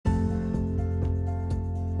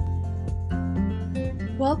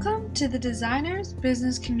Welcome to the Designers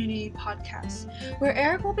Business Community Podcast, where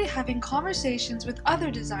Eric will be having conversations with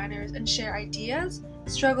other designers and share ideas,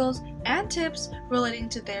 struggles, and tips relating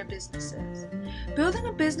to their businesses. Building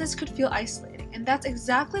a business could feel isolating, and that's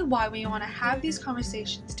exactly why we want to have these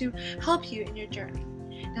conversations to help you in your journey.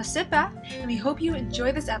 Now sit back, and we hope you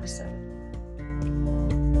enjoy this episode.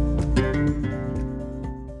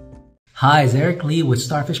 Hi, it's Eric Lee with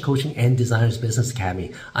Starfish Coaching and Designers Business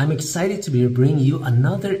Academy. I'm excited to be bringing you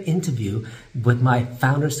another interview with my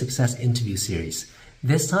Founder Success Interview Series.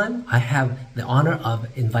 This time, I have the honor of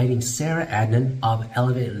inviting Sarah Adnan of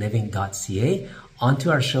ElevateLiving.ca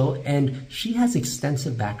onto our show, and she has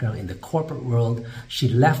extensive background in the corporate world. She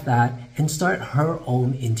left that and started her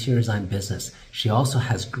own interior design business. She also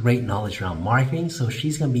has great knowledge around marketing, so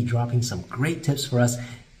she's going to be dropping some great tips for us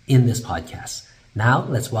in this podcast. Now,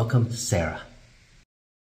 let's welcome Sarah.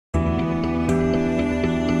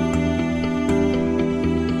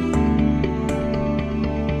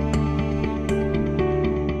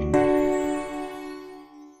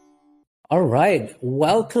 All right.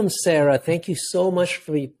 Welcome, Sarah. Thank you so much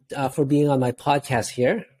for being on my podcast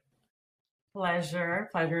here. Pleasure.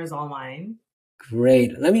 Pleasure is all mine.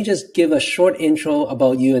 Great. Let me just give a short intro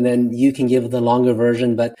about you, and then you can give the longer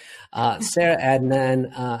version. But Sarah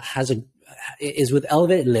Adnan is with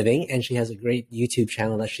Elevate Living, and she has a great YouTube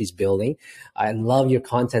channel that she's building. I love your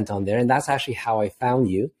content on there, and that's actually how I found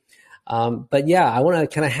you. But yeah, I want to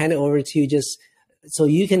kind of hand it over to you just so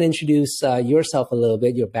you can introduce yourself a little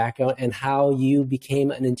bit, your background, and how you became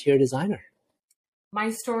an interior designer. My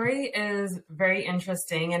story is very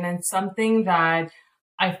interesting, and it's something that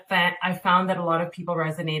I found that a lot of people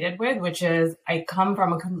resonated with, which is I come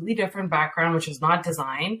from a completely different background, which is not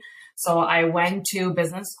design. So I went to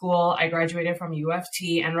business school. I graduated from U of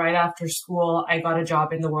T, and right after school, I got a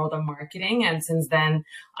job in the world of marketing. And since then,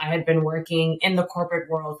 I had been working in the corporate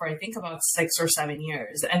world for, I think, about 6 or 7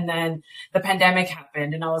 years. And then the pandemic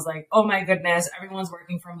happened, and I was like, oh my goodness, everyone's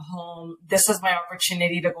working from home. This is my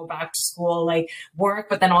opportunity to go back to school, like work,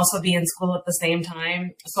 but then also be in school at the same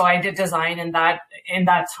time. So I did design in that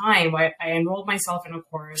time. I enrolled myself in a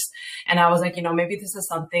course, and I was like, maybe this is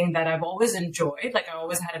something that I've always enjoyed. Like I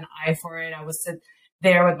always had an eye for it. I would sit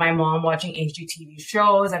there with my mom watching HGTV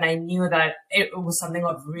shows, and I knew that it was something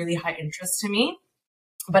of really high interest to me.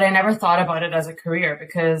 But I never thought about it as a career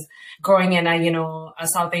because growing in a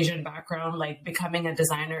South Asian background, like becoming a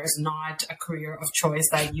designer is not a career of choice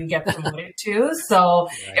that you get promoted to. So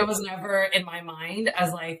right. It was never in my mind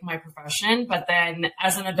as like my profession. But then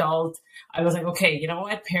as an adult, I was like, okay, you know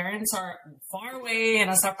what? Parents are far away in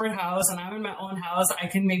a separate house and I'm in my own house. I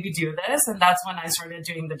can maybe do this. And that's when I started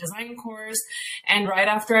doing the design course. And right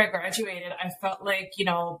after I graduated, I felt like,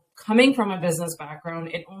 coming from a business background,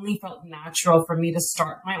 it only felt natural for me to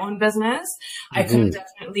start my own business. Mm-hmm. I could have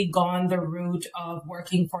definitely gone the route of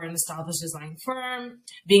working for an established design firm,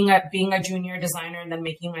 being a junior designer and then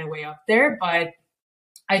making my way up there. But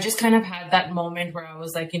I just kind of had that moment where I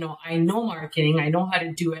was like, I know marketing, I know how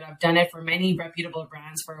to do it. I've done it for many reputable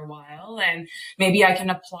brands for a while, and maybe I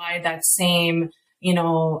can apply that same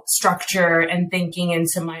structure and thinking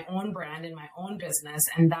into my own brand and my own business.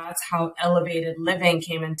 And that's how Elevated Living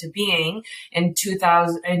came into being in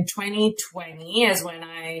 2020 is when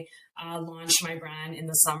I launched my brand in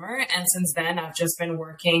the summer. And since then, I've just been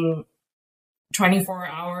working 24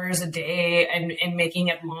 hours a day and making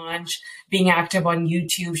it launch, being active on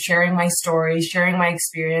YouTube, sharing my stories, sharing my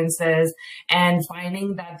experiences, and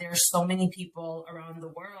finding that there's so many people around the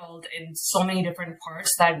world in so many different parts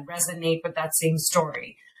that resonate with that same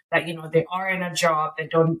story. That, they are in a job they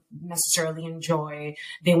don't necessarily enjoy.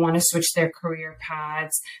 They want to switch their career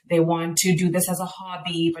paths. They want to do this as a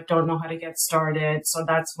hobby, but don't know how to get started. So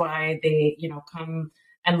that's why they, come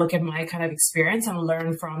and look at my kind of experience and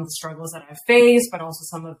learn from the struggles that I've faced, but also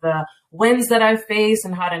some of the wins that I've faced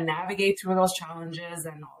and how to navigate through those challenges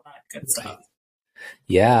and all that good stuff.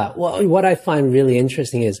 Yeah. Well, what I find really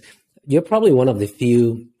interesting is you're probably one of the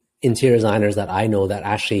few interior designers that I know that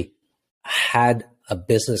actually had a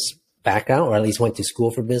business background, or at least went to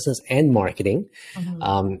school for business and marketing.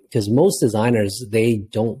 Mm-hmm. Because most designers, they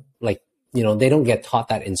don't they don't get taught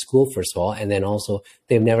that in school, first of all. And then also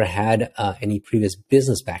they've never had any previous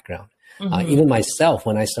business background. Mm-hmm. Even myself,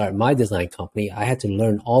 when I started my design company, I had to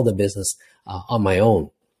learn all the business on my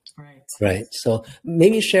own. Right. So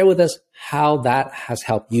maybe share with us how that has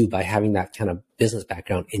helped you by having that kind of business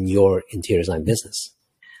background in your interior design business.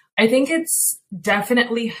 I think it's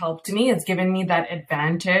definitely helped me. It's given me that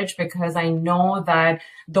advantage because I know that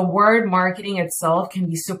the word marketing itself can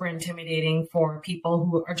be super intimidating for people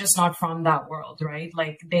who are just not from that world, right?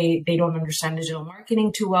 Like they don't understand digital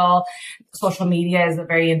marketing too well. Social media is a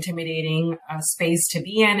very intimidating space to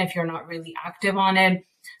be in if you're not really active on it.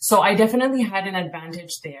 So I definitely had an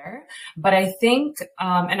advantage there, but I think,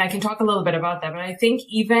 and I can talk a little bit about that, but I think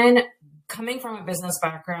even coming from a business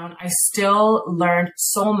background, I still learned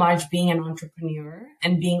so much being an entrepreneur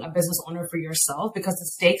and being a business owner for yourself because the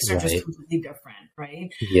stakes are just completely different, right?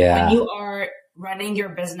 Yeah. When you are running your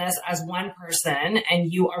business as one person and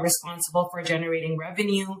you are responsible for generating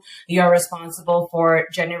revenue, you are responsible for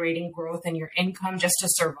generating growth in your income just to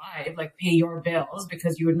survive, like pay your bills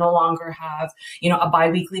because you would no longer have, a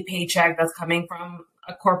biweekly paycheck that's coming from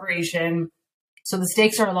a corporation. So the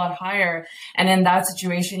stakes are a lot higher. And in that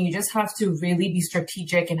situation, you just have to really be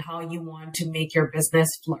strategic in how you want to make your business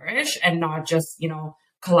flourish and not just,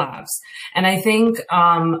 collapse. And I think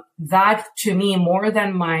that to me, more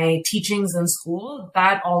than my teachings in school,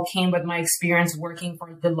 that all came with my experience working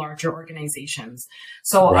for the larger organizations.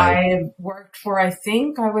 So I worked for, I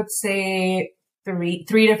think I would say three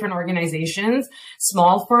different organizations,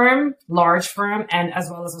 small firm, large firm, and as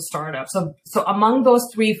well as a startup. So among those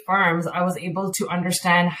three firms, I was able to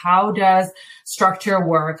understand how does structure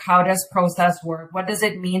work? How does process work? What does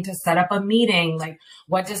it mean to set up a meeting? Like,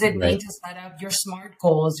 what does it mean to set up your SMART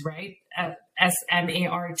goals, right?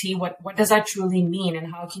 SMART. What does that truly mean?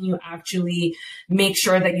 And how can you actually make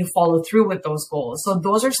sure that you follow through with those goals? So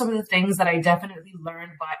those are some of the things that I definitely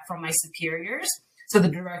learned from my superiors. So the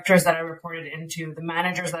directors that I reported into, the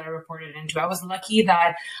managers that I reported into, I was lucky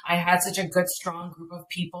that I had such a good, strong group of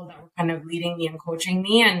people that were kind of leading me and coaching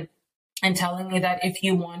me and telling me that if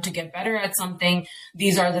you want to get better at something,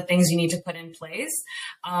 these are the things you need to put in place.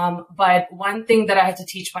 But one thing that I had to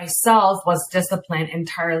teach myself was discipline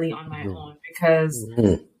entirely on my own, because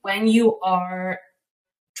when you are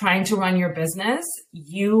trying to run your business,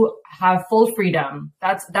 you have full freedom.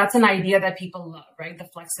 That's an idea that people love, right? The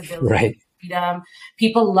flexibility, freedom.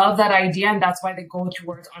 People love that idea, and that's why they go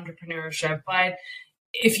towards entrepreneurship. But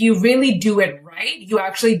if you really do it right, you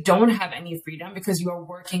actually don't have any freedom because you are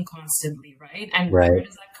working constantly, right? And where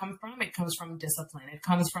does that come from? It comes from discipline. It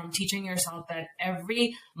comes from teaching yourself that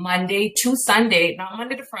every Monday to Sunday, not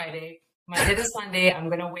Monday to Friday, Monday to Sunday, I'm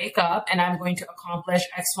going to wake up and I'm going to accomplish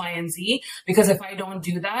X, Y, and Z. Because if I don't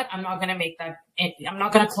do that, I'm not going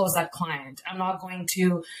to close that client. I'm not going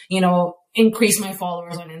to, increase my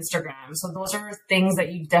followers on Instagram. So those are things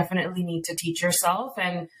that you definitely need to teach yourself,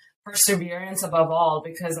 and perseverance above all,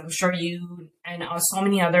 because I'm sure you and so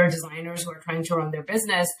many other designers who are trying to run their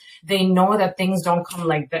business, they know that things don't come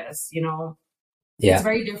like this, It's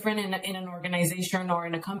very different in an organization or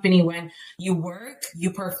in a company when you work,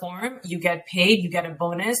 you perform, you get paid, you get a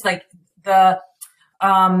bonus. Like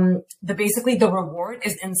basically the reward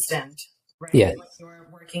is instant, right? Yeah. When you're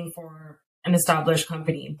working for an established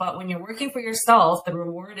company. But when you're working for yourself, the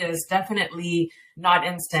reward is definitely not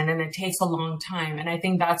instant and it takes a long time. And I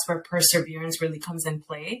think that's where perseverance really comes in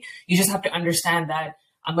play. You just have to understand that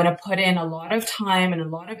I'm going to put in a lot of time and a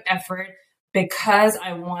lot of effort because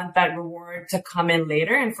I want that reward to come in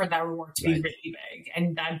later and for that reward to be really big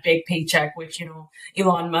and that big paycheck, which,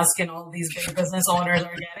 Elon Musk and all these big business owners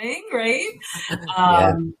are getting, right?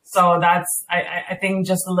 So that's, I think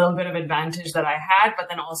just a little bit of advantage that I had, but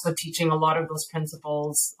then also teaching a lot of those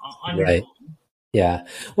principles on your own. Yeah.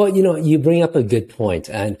 Well, you bring up a good point,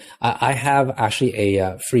 and I have actually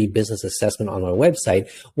a free business assessment on my website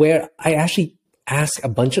where I actually ask a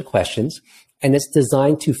bunch of questions. And it's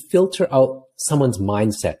designed to filter out someone's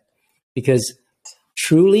mindset, because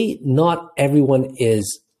truly not everyone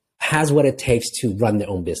has what it takes to run their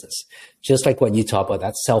own business. Just like what you talk about,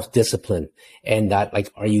 that self-discipline and that,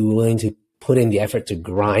 like, are you willing to put in the effort to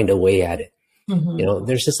grind away at it? Mm-hmm.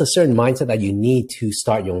 There's just a certain mindset that you need to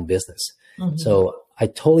start your own business. Mm-hmm. So I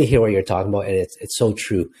totally hear what you're talking about. And it's so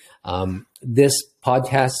true. This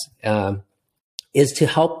podcast is to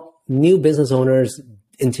help new business owners,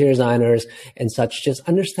 interior designers and such, just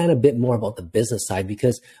understand a bit more about the business side,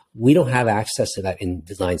 because we don't have access to that in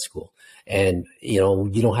design school. And, you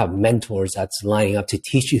don't have mentors that's lining up to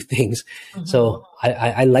teach you things. Mm-hmm. So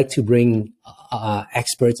I like to bring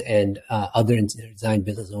experts and other interior design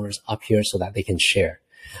business owners up here so that they can share.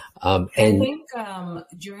 And I think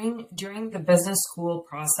during the business school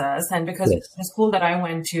process, and because the school that I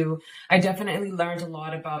went to, I definitely learned a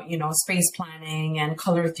lot about, space planning and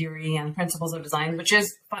color theory and principles of design, which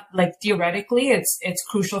is like theoretically, it's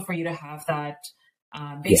crucial for you to have that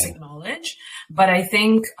basic knowledge. But I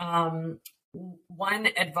think one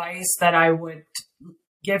advice that I would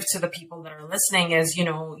give to the people that are listening is,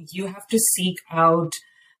 you have to seek out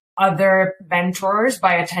other mentors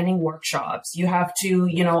by attending workshops. You have to,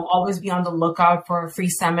 always be on the lookout for free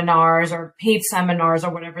seminars or paid seminars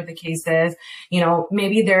or whatever the case is.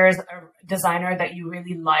 Maybe there's a designer that you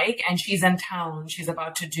really like and she's in town. She's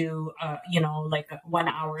about to do, like a 1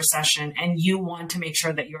 hour session, and you want to make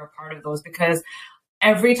sure that you're a part of those, because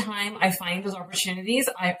every time I find those opportunities,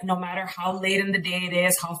 no matter how late in the day it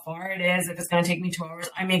is, how far it is, if it's going to take me 2 hours,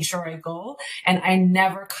 I make sure I go, and I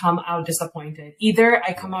never come out disappointed. Either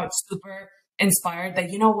I come out super inspired that,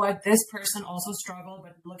 what, this person also struggled,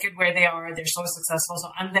 but look at where they are. They're so successful. So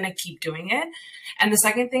I'm going to keep doing it. And the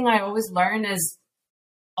second thing I always learn is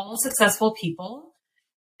all successful people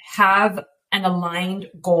have an aligned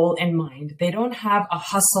goal in mind. They don't have a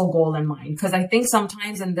hustle goal in mind. Because I think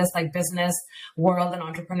sometimes in this like business world and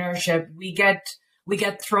entrepreneurship, we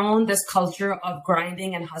get thrown this culture of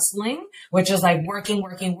grinding and hustling, which is like working.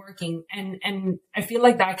 And I feel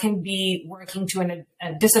like that can be working to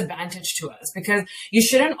a disadvantage to us, because you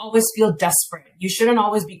shouldn't always feel desperate. You shouldn't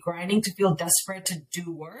always be grinding to feel desperate to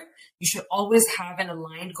do work. You should always have an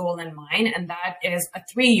aligned goal in mind. And that is a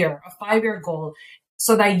 3-year, a 5-year goal,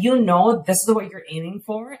 so that this is what you're aiming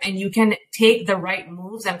for, and you can take the right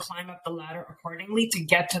moves and climb up the ladder accordingly to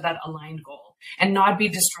get to that aligned goal, and not be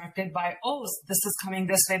distracted by, this is coming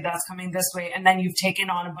this way, that's coming this way. And then you've taken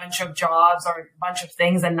on a bunch of jobs or a bunch of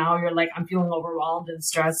things, and now you're like, I'm feeling overwhelmed and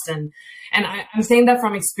stressed. And I'm saying that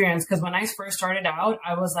from experience, because when I first started out,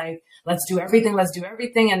 I was like, let's do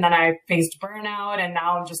everything. And then I faced burnout, and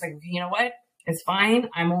now I'm just like, you know what? It's fine.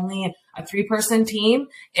 I'm only a 3-person team.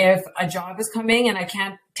 If a job is coming and I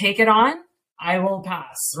can't take it on, I will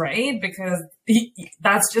pass, right? Because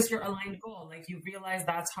that's just your aligned goal. Like, you realize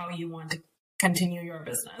that's how you want to continue your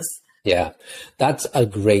business. Yeah, that's a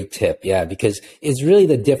great tip. Yeah, because it's really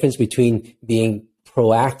the difference between being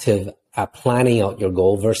proactive at planning out your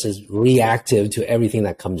goal versus reactive to everything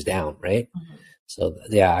that comes down, right? Mm-hmm. So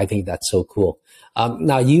yeah, I think that's so cool.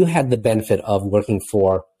 Now, you had the benefit of working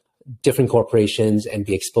for different corporations and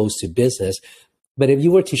be exposed to business. But if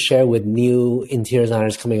you were to share with new interior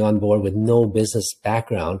designers coming on board with no business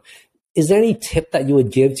background, is there any tip that you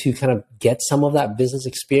would give to kind of get some of that business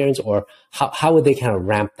experience, or how would they kind of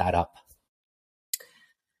ramp that up?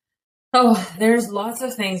 Oh, there's lots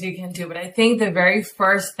of things you can do, but I think the very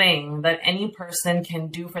first thing that any person can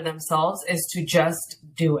do for themselves is to just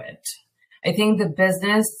do it. I think the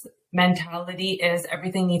business mentality is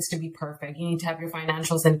everything needs to be perfect. You need to have your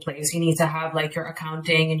financials in place. You need to have like your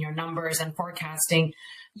accounting and your numbers and forecasting.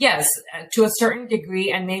 Yes, to a certain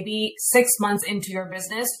degree, and maybe 6 months into your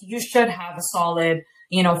business, you should have a solid,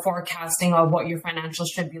 forecasting of what your financials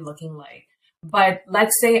should be looking like. But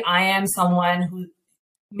let's say I am someone who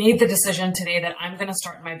made the decision today that I'm going to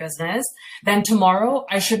start my business, then tomorrow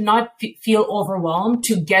I should not feel overwhelmed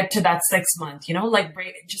to get to that 6 month,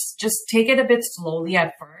 just take it a bit slowly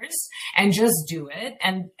at first and just do it,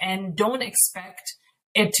 and don't expect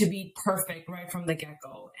it to be perfect right from the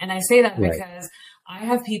get-go. And I say that because I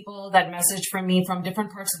have people that message from me from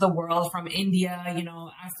different parts of the world, from India,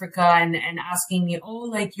 Africa, and asking me,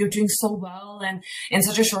 you're doing so well and in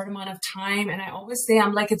such a short amount of time. And I always say,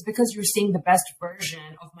 I'm like, it's because you're seeing the best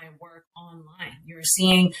version of my work online. You're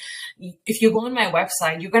seeing, if you go on my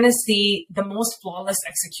website, you're going to see the most flawless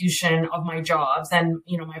execution of my jobs and,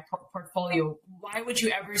 my portfolio. Why would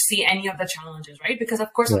you ever see any of the challenges, right? Because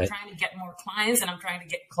of course I'm trying to get more clients and I'm trying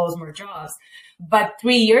to close more jobs. But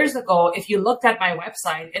 3 years ago, if you looked at my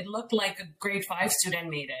website, it looked like a grade 5 student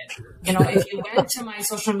made it. If you went to my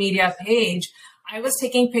social media page, I was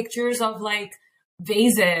taking pictures of like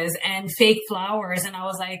vases and fake flowers. And I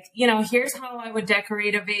was like, here's how I would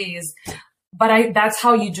decorate a vase. But that's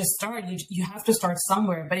how you just start. You have to start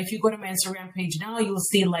somewhere. But if you go to my Instagram page now, you'll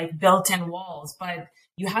see like built-in walls, but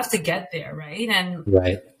you have to get there, right? And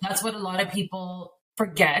that's what a lot of people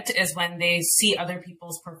forget, is when they see other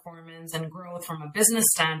people's performance and growth from a business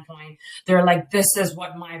standpoint, they're like, this is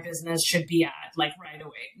what my business should be at, like right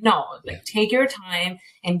away. No, take your time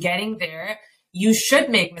in getting there. You should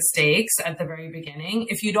make mistakes at the very beginning.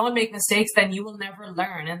 If you don't make mistakes, then you will never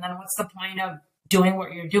learn. And then what's the point of doing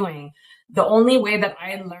what you're doing? The only way that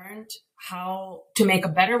I learned how to make a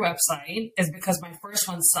better website is because my first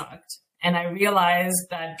one sucked. And I realized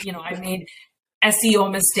that, I made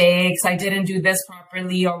SEO mistakes. I didn't do this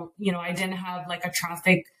properly, or, I didn't have like a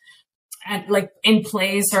traffic in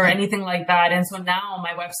place or anything like that. And so now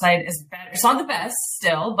my website is better. It's not the best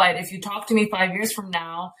still, but if you talk to me 5 years from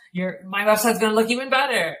now, my website's going to look even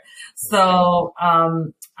better. So,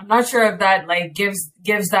 I'm not sure if that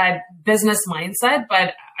gives that business mindset,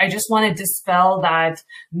 but I just want to dispel that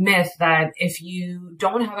myth that if you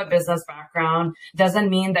don't have a business background, doesn't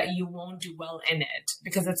mean that you won't do well in it,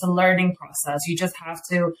 because it's a learning process. You just have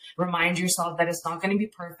to remind yourself that it's not going to be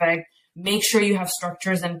perfect. Make sure you have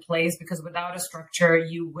structures in place, because without a structure,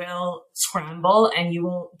 you will scramble and you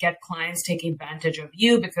will get clients taking advantage of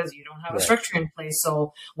you because you don't have a structure in place.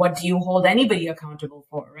 So what do you hold anybody accountable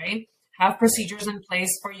for, right? Have procedures in place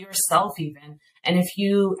for yourself even. And if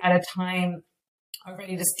you at a time are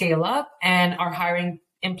ready to scale up and are hiring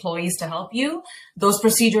employees to help you, those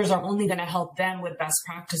procedures are only going to help them with best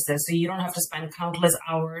practices. So you don't have to spend countless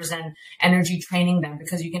hours and energy training them,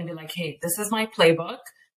 because you can be like, hey, this is my playbook.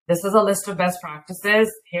 This is a list of best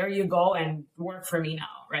practices. Here you go and work for me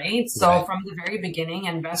now, right? So from the very beginning,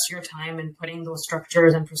 invest your time in putting those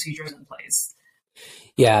structures and procedures in place.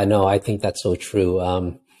 Yeah, no, I think that's so true.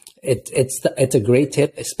 It's a great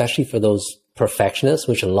tip, especially for those perfectionists,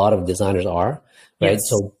 which a lot of designers are, right? Yes.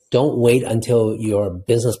 So don't wait until your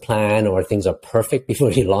business plan or things are perfect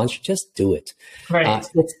before you launch. Just do it. Right.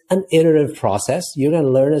 It's an iterative process. You're going to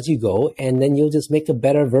learn as you go, and then you'll just make a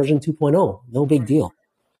better version 2.0. No big deal.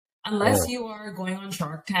 Unless you are going on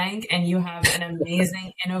Shark Tank and you have an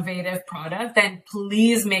amazing, innovative product, then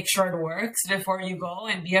please make sure it works before you go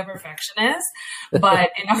and be a perfectionist.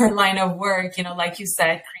 But in our line of work, like you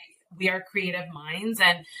said, we are creative minds,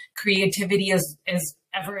 and creativity is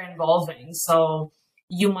ever evolving. So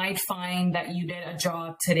you might find that you did a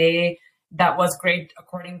job today that was great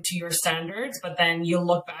according to your standards, but then you'll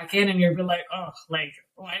look back in and you'll be like, oh,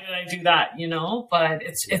 why did I do that? But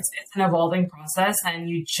it's an evolving process, and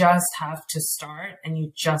you just have to start and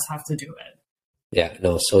you just have to do it. Yeah,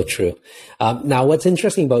 no, so true. Now, what's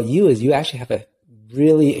interesting about you is you actually have a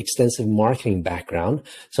really extensive marketing background.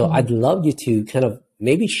 So I'd love you to kind of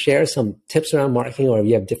maybe share some tips around marketing, or if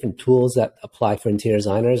you have different tools that apply for interior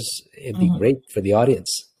designers, it'd be great for the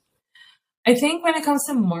audience. I think when it comes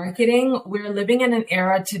to marketing, we're living in an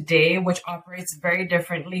era today which operates very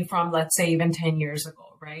differently from, let's say, even 10 years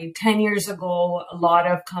ago, right? 10 years ago, a lot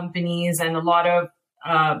of companies and a lot of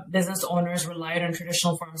business owners relied on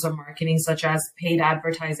traditional forms of marketing, such as paid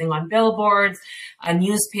advertising on billboards, a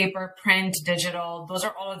newspaper, print, digital. Those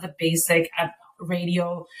are all of the basic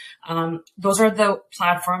radio. Those are the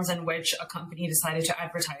platforms in which a company decided to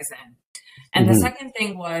advertise in. And the second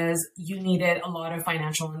thing was you needed a lot of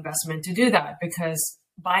financial investment to do that, because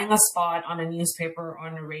buying a spot on a newspaper or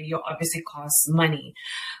on a radio obviously costs money.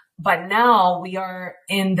 But now we are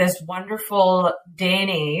in this wonderful day and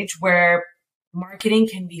age where marketing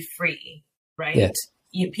can be free, right? Yes.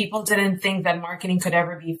 People didn't think that marketing could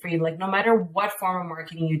ever be free. Like, no matter what form of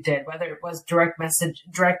marketing you did, whether it was direct message,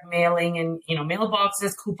 direct mailing, and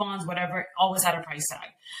mailboxes, coupons, whatever, it always had a price tag.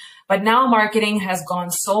 But now marketing has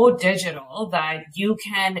gone so digital that you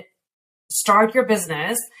can start your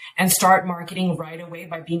business and start marketing right away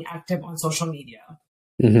by being active on social media.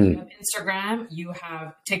 You have Instagram, you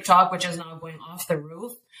have TikTok, which is now going off the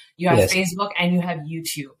roof. You have Facebook, and you have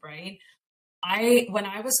YouTube, right? When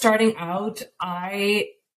I was starting out, I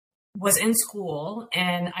was in school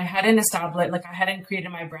and I hadn't established, I hadn't created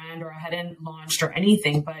my brand or I hadn't launched or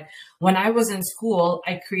anything. But when I was in school,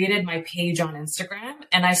 I created my page on Instagram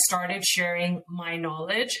and I started sharing my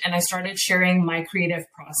knowledge and I started sharing my creative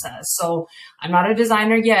process. So I'm not a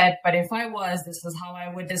designer yet, but if I was, this is how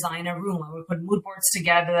I would design a room. I would put mood boards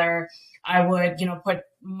together. I would, put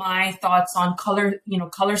my thoughts on color,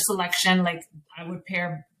 color selection. Like I would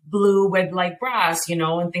pair blue with brass,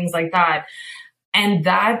 and things like that. And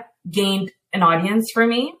that gained an audience for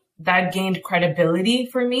me. That gained credibility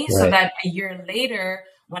for me. Right. So that a year later,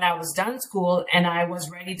 when I was done school and I was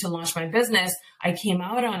ready to launch my business, I came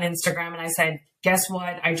out on Instagram and I said, guess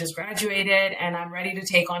what? I just graduated and I'm ready to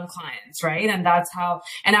take on clients. Right. And that's how,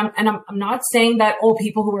 and I'm not saying that,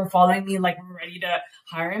 people who were following me, were ready to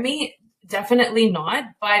hire me. Definitely not.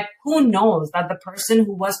 But who knows that the person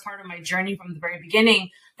who was part of my journey from the very beginning,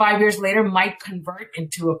 5 years later, might convert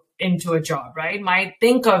into a job, right? Might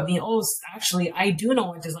think of me, actually, I do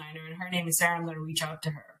know a designer and her name is Sarah. I'm going to reach out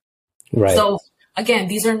to her. Right. So again,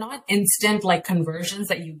 these are not instant conversions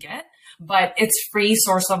that you get, but it's free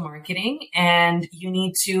source of marketing and you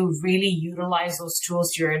need to really utilize those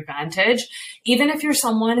tools to your advantage. Even if you're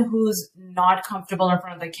someone who's not comfortable in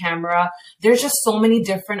front of the camera, there's just so many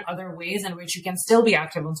different other ways in which you can still be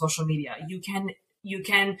active on social media. You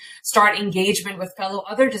can start engagement with fellow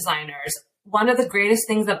other designers. One of the greatest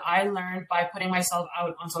things that I learned by putting myself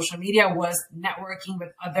out on social media was networking with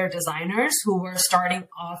other designers who were starting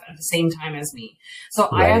off at the same time as me. So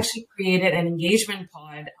right. I actually created an engagement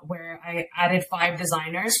pod where I added 5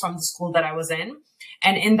 designers from the school that I was in.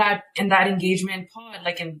 And in that engagement pod,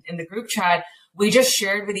 in the group chat, we just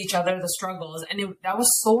shared with each other the struggles. And that was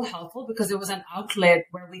so helpful because it was an outlet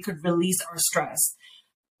where we could release our stress.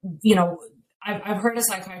 You know, I've heard a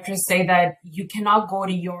psychiatrist say that you cannot go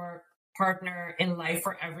to your partner in life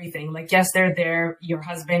for everything. Like, yes, they're there, your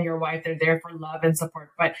husband, your wife, they're there for love and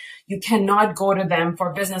support, but you cannot go to them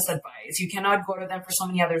for business advice. You cannot go to them for so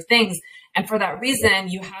many other things. And for that reason,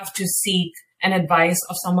 you have to seek an advice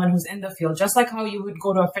of someone who's in the field, just like how you would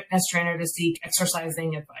go to a fitness trainer to seek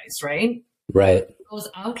exercising advice, right? Right. Those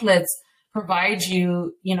outlets provide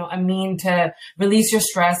you, a mean to release your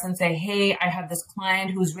stress and say, hey, I have this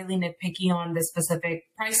client who's really nitpicky on this specific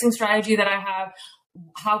pricing strategy that I have.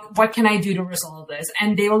 What can I do to resolve this?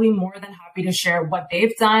 And they will be more than happy to share what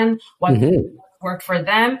they've done, what worked for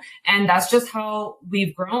them. And that's just how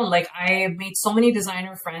we've grown. Like, I made so many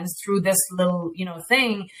designer friends through this little,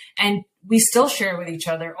 thing. And we still share with each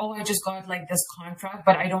other. Oh, I just got like this contract,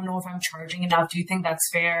 but I don't know if I'm charging enough. Do you think that's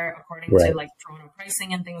fair according to like Toronto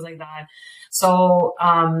pricing and things like that? So,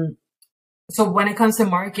 so when it comes to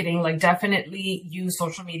marketing, like, definitely use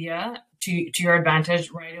social media to your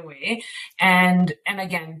advantage right away. And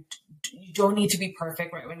again, you don't need to be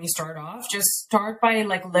perfect right when you start off. Just start by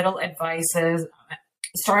like little advices.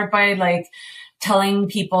 Start by like telling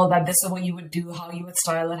people that this is what you would do, how you would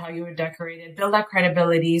style it, how you would decorate it. Build that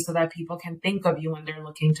credibility so that people can think of you when they're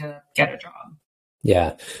looking to get a job.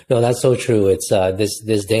 Yeah, no, that's so true. It's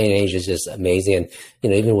this day and age is just amazing.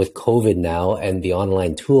 And, even with COVID now and the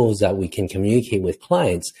online tools that we can communicate with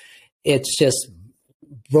clients, it's just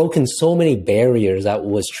broken so many barriers that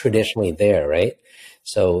was traditionally there, right?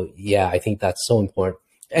 So yeah, I think that's so important.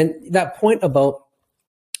 And that point about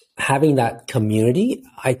having that community,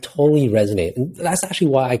 I totally resonate. And that's actually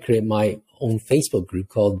why I created my own Facebook group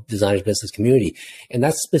called Designers Business Community. And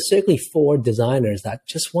that's specifically for designers that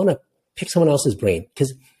just want to pick someone else's brain,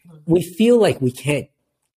 because we feel like we can't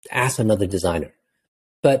ask another designer.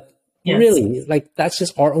 But really, like, that's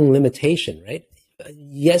just our own limitation, right?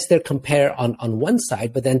 Yes, they're compare on one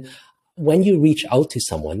side, but then when you reach out to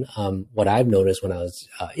someone, what I've noticed when I was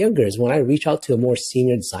younger is when I reach out to a more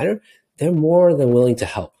senior designer, they're more than willing to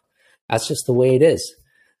help. That's just the way it is.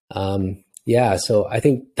 So I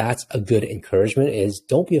think that's a good encouragement, is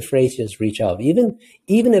don't be afraid to just reach out. Even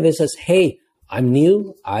if it says, hey, I'm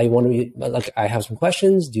new, I have some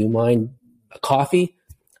questions. Do you mind a coffee?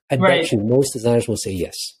 I bet you most designers will say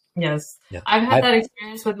yes. Yes. Yeah. I've had that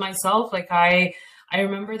experience with myself. Like, I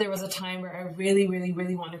remember there was a time where I really, really,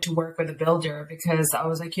 really wanted to work with a builder, because I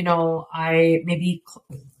was like,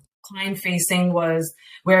 client facing was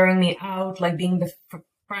wearing me out, like being the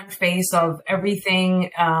front face of everything,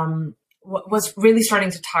 was really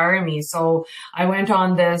starting to tire me. So I went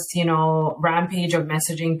on this, rampage of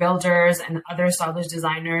messaging builders and other established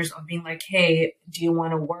designers of being like, hey, do you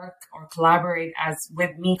want to work or collaborate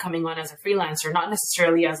with me coming on as a freelancer? Not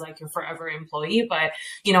necessarily as like your forever employee, but,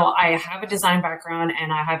 I have a design background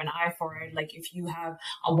and I have an eye for it. Like, if you have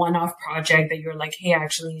a one-off project that you're like, hey, I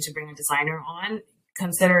actually need to bring a designer on,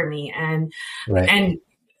 consider me. And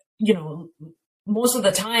most of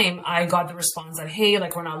the time I got the response that, hey,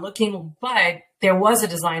 like, we're not looking, but there was a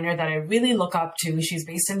designer that I really look up to. She's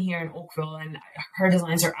based in here in Oakville, and her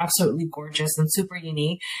designs are absolutely gorgeous and super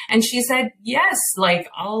unique. And she said, yes, like,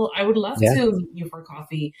 I would love to meet you for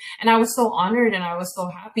coffee. And I was so honored and I was so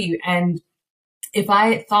happy. And if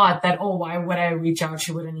I thought that, oh, why would I reach out?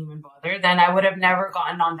 She wouldn't even bother. Then I would have never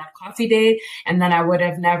gotten on that coffee date. And then I would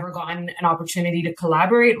have never gotten an opportunity to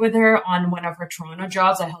collaborate with her on one of her Toronto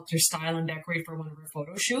jobs. I helped her style and decorate for one of her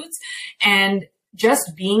photo shoots. And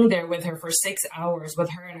just being there with her for 6 hours with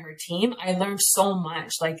her and her team, I learned so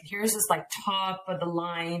much. Like, here's this like top of the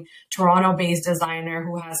line Toronto based designer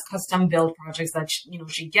who has custom build projects that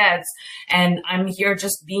she gets. And I'm here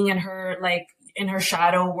just being in her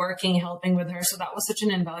shadow, working, helping with her. So that was such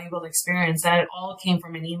an invaluable experience, that it all came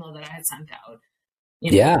from an email that I had sent out.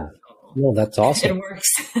 Yeah. Well, that's awesome. It works.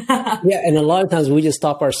 Yeah. And a lot of times we just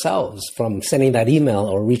stop ourselves from sending that email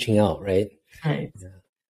or reaching out, right? Right. Yeah.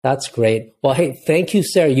 That's great. Well, hey, thank you,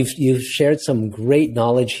 Sarah. You've shared some great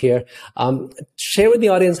knowledge here. Share with the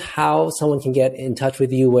audience how someone can get in touch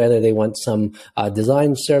with you, whether they want some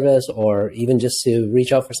design service or even just to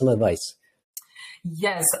reach out for some advice.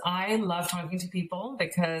 Yes, I love talking to people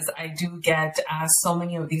because I do get asked so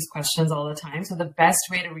many of these questions all the time. So the best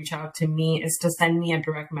way to reach out to me is to send me a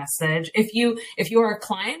direct message. If you are a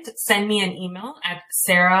client, send me an email at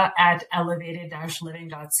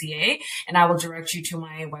sarah@elevated-living.ca, and I will direct you to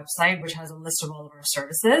my website, which has a list of all of our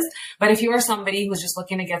services. But if you are somebody who's just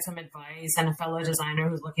looking to get some advice and a fellow designer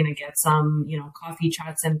who's looking to get some, coffee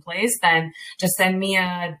chats in place, then just send me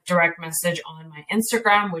a direct message on my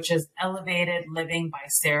Instagram, which is elevated living Living by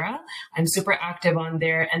Sarah. I'm super active on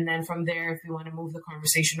there. And then from there, if you want to move the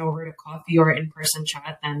conversation over to coffee or in-person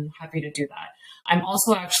chat, then happy to do that. I'm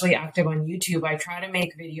also actually active on YouTube. I try to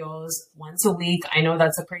make videos once a week. I know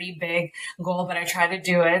that's a pretty big goal, but I try to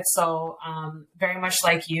do it. So very much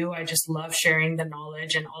like you, I just love sharing the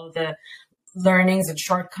knowledge and all of the learnings and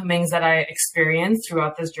shortcomings that I experienced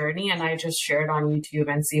throughout this journey. And I just share it on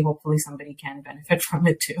YouTube and see hopefully somebody can benefit from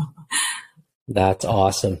it too. That's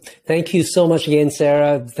awesome. Thank you so much again,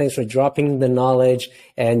 Sarah. Thanks for dropping the knowledge.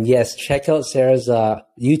 And yes, check out Sarah's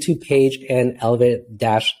YouTube page and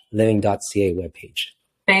elevate-living.ca webpage.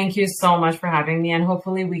 Thank you so much for having me. And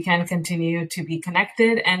hopefully we can continue to be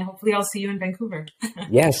connected. And hopefully I'll see you in Vancouver.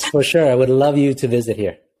 Yes, for sure. I would love you to visit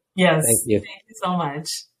here. Yes. Thank you. Thank you so much.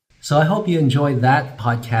 So I hope you enjoyed that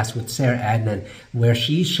podcast with Sarah Adnan, where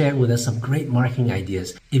she shared with us some great marketing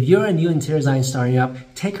ideas. If you're a new interior design starting up,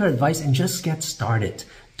 take her advice and just get started.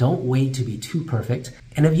 Don't wait to be too perfect.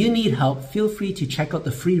 And if you need help, feel free to check out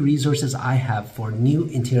the free resources I have for new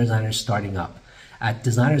interior designers starting up at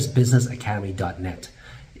designersbusinessacademy.net.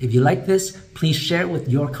 If you like this, please share it with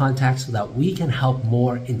your contacts so that we can help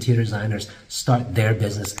more interior designers start their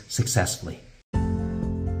business successfully.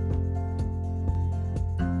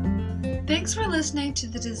 Thanks for listening to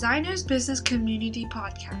the Designers Business Community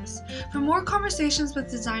Podcast. For more conversations with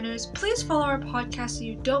designers, please follow our podcast so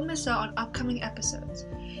you don't miss out on upcoming episodes.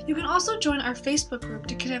 You can also join our Facebook group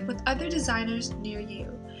to connect with other designers near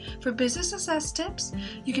you. For business success tips,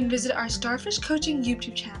 you can visit our Starfish Coaching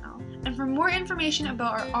YouTube channel. And for more information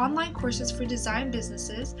about our online courses for design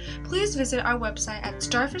businesses, please visit our website at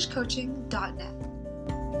starfishcoaching.net.